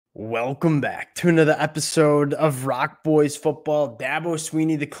Welcome back to another episode of Rock Boys Football. Dabo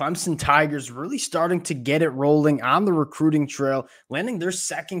Swinney, the Clemson Tigers, really starting to get it rolling on the recruiting trail, landing their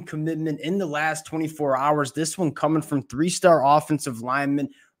second commitment in the last 24 hours. This one coming from three-star offensive lineman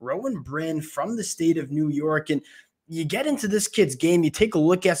Rowan Bryne from the state of New York. And you get into this kid's game, you take a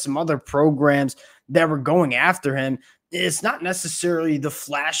look at some other programs that were going after him. It's not necessarily the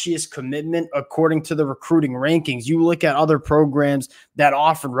flashiest commitment according to the recruiting rankings. You look at other programs that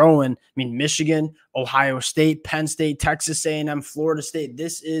offered Rowan, Michigan, Ohio State, Penn State, Texas A&M, Florida State.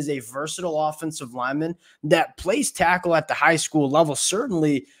 This is a versatile offensive lineman that plays tackle at the high school level,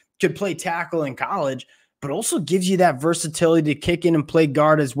 certainly could play tackle in college, but also gives you that versatility to kick in and play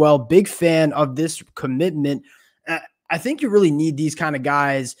guard as well. Big fan of this commitment. I think you really need these kind of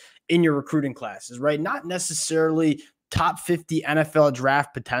guys in your recruiting classes, right? Not necessarily top 50 NFL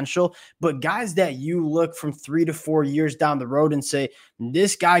draft potential, but guys that you look from 3 to 4 years down the road and say,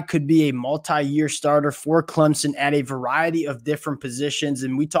 this guy could be a multi-year starter for Clemson at a variety of different positions.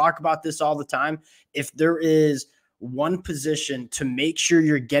 And we talk about this all the time. If there is one position to make sure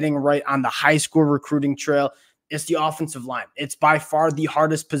you're getting right on the high school recruiting trail, it's the offensive line. It's by far the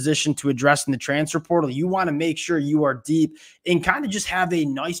hardest position to address in the transfer portal. You want to make sure you are deep and kind of just have a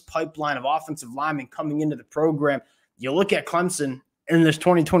nice pipeline of offensive linemen coming into the program. You look at Clemson in this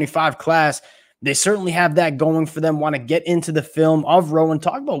 2025 class, they certainly have that going for them. Want to get into the film of Rowan,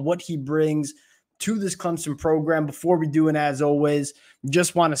 talk about what he brings to this Clemson program. Before we do, and as always,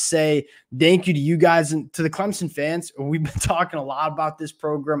 just want to say thank you to you guys and to the Clemson fans. We've been talking a lot about this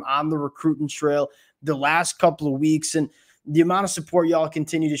program on the recruiting trail the last couple of weeks, and the amount of support y'all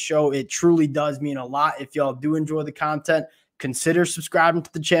continue to show, it truly does mean a lot. If y'all do enjoy the content, consider subscribing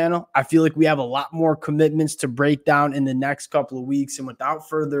to the channel. I feel like we have a lot more commitments to break down in the next couple of weeks. And without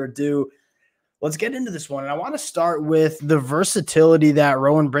further ado, let's get into this one. And I want to start with the versatility that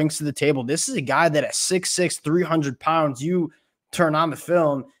Rowan brings to the table. This is a guy that at 6'6", 300 pounds, you turn on the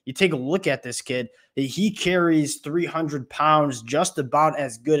film, you take a look at this kid, he carries 300 pounds, just about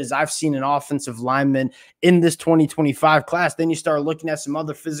as good as I've seen an offensive lineman in this 2025 class. Then you start looking at some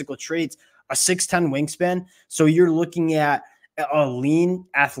other physical traits, a 6'10" wingspan. So you're looking at a lean,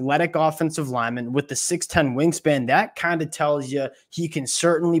 athletic offensive lineman with the 6'10" wingspan. That kind of tells you he can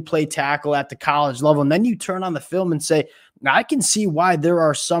certainly play tackle at the college level. And then you turn on the film and say, I can see why there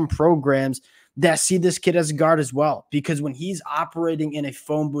are some programs that see this kid as a guard as well, because when he's operating in a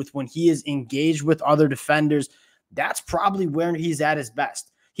phone booth, when he is engaged with other defenders, that's probably where he's at his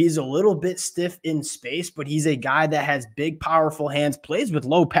best. He's a little bit stiff in space, but he's a guy that has big, powerful hands, plays with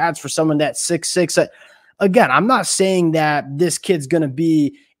low pads for someone that's 6'6". Again, I'm not saying that this kid's going to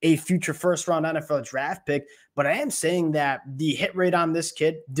be a future first-round NFL draft pick, but I am saying that the hit rate on this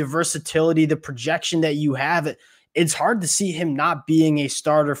kid, the versatility, the projection that you have, it's hard to see him not being a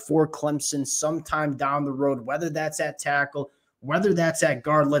starter for Clemson sometime down the road, whether that's at tackle, whether that's at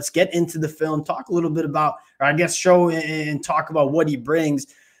guard. Let's get into the film, talk a little bit about, or I guess show and talk about what he brings.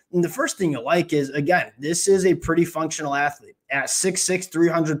 And the first thing you like is, again, this is a pretty functional athlete. At 6'6",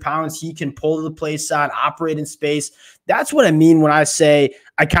 300 pounds, he can pull to the play side, operate in space. That's what I mean when I say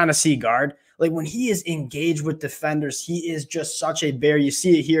I kind of see guard. Like when he is engaged with defenders, he is just such a bear. You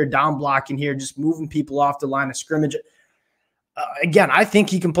see it here, down blocking here, just moving people off the line of scrimmage. Again, I think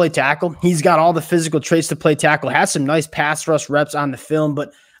he can play tackle. He's got all the physical traits to play tackle. Has some nice pass rush reps on the film,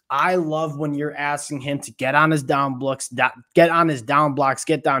 but I love when you're asking him to get on his down blocks,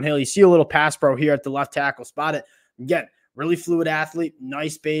 get downhill. You see a little pass pro here at the left tackle spot. It again, really fluid athlete,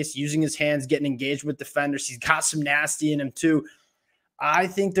 nice base, using his hands, getting engaged with defenders. He's got some nasty in him too. I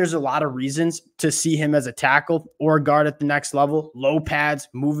think there's a lot of reasons to see him as a tackle or a guard at the next level. Low pads,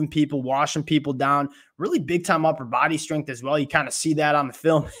 moving people, washing people down, really big time upper body strength as well. You kind of see that on the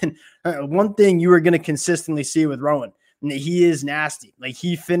film. And one thing you are going to consistently see with Rowan, he is nasty. Like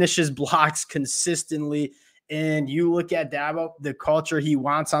he finishes blocks consistently. And you look at Dabo, the culture he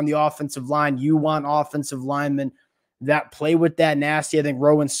wants on the offensive line, you want offensive linemen that play with that nasty. I think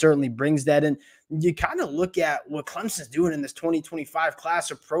Rowan certainly brings that in. You kind of look at what Clemson's doing in this 2025 class,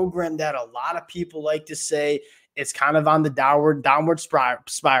 a program that a lot of people like to say it's kind of on the downward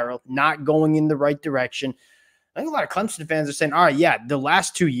spiral, not going in the right direction. I think a lot of Clemson fans are saying, all right, yeah, the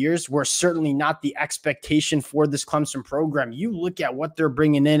last 2 years were certainly not the expectation for this Clemson program. You look at what they're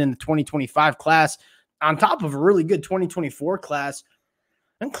bringing in the 2025 class on top of a really good 2024 class,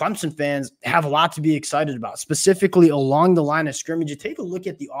 and Clemson fans have a lot to be excited about, specifically along the line of scrimmage. You take a look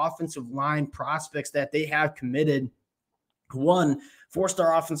at the offensive line prospects that they have committed. One,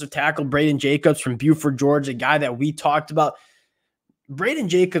 four-star offensive tackle Braden Jacobs from Buford, Georgia, a guy that we talked about Braden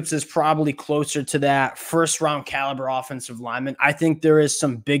Jacobs is probably closer to that first-round caliber offensive lineman. I think there is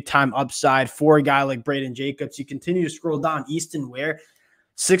some big-time upside for a guy like Braden Jacobs. You continue to scroll down, Easton Ware,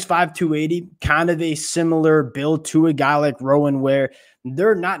 6'5", 280, kind of a similar build to a guy like Rowan Ware.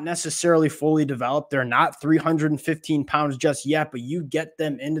 They're not necessarily fully developed. They're not 315 pounds just yet, but you get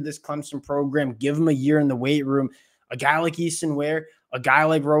them into this Clemson program, give them a year in the weight room. A guy like Easton Ware, a guy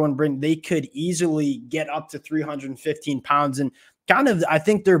like Rowan Bryne, they could easily get up to 315 pounds. And kind of, I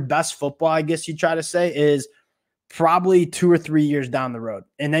think their best football, I guess you try to say, is probably 2 or 3 years down the road.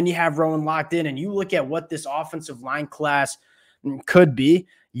 And then you have Rowan locked in, and you look at what this offensive line class could be.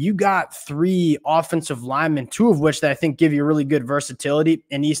 You got 3 offensive linemen, 2 of which that I think give you really good versatility.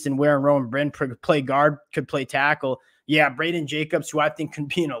 And Easton Ware and Rowan Bryne could play guard, could play tackle. Yeah, Braden Jacobs, who I think could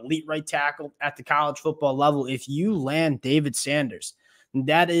be an elite right tackle at the college football level. If you land David Sanders,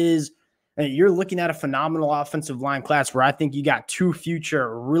 that is, you're looking at a phenomenal offensive line class where I think you got 2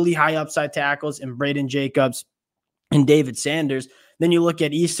 future really high upside tackles in Braden Jacobs and David Sanders. Then you look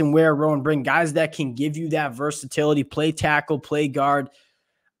at Easton Ware, Rowan Bryne, guys that can give you that versatility, play tackle, play guard.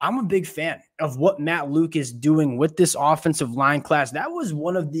 I'm a big fan of what Matt Luke is doing with this offensive line class. That was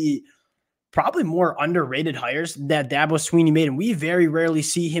one of the probably more underrated hires that Dabo Swinney made, and we very rarely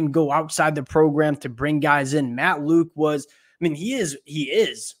see him go outside the program to bring guys in. Matt Luke was, I mean, he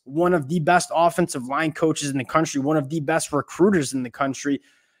is one of the best offensive line coaches in the country, one of the best recruiters in the country.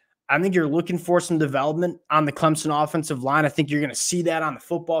 I think you're looking for some development on the Clemson offensive line. I think you're going to see that on the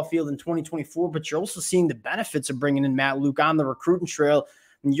football field in 2024, but you're also seeing the benefits of bringing in Matt Luke on the recruiting trail.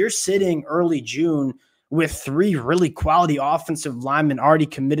 And you're sitting early June with 3 really quality offensive linemen already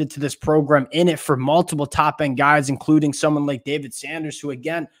committed to this program, in it for multiple top-end guys, including someone like David Sanders, who,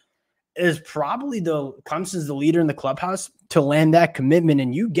 again, is probably Clemson's the leader in the clubhouse to land that commitment.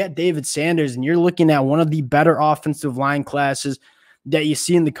 And you get David Sanders, and you're looking at one of the better offensive line classes that you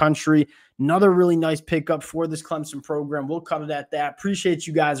see in the country. Another really nice pickup for this Clemson program. We'll cut it at that. Appreciate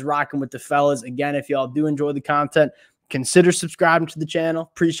you guys rocking with the fellas. Again, if y'all do enjoy the content, consider subscribing to the channel.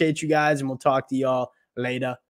 Appreciate you guys, and we'll talk to y'all later.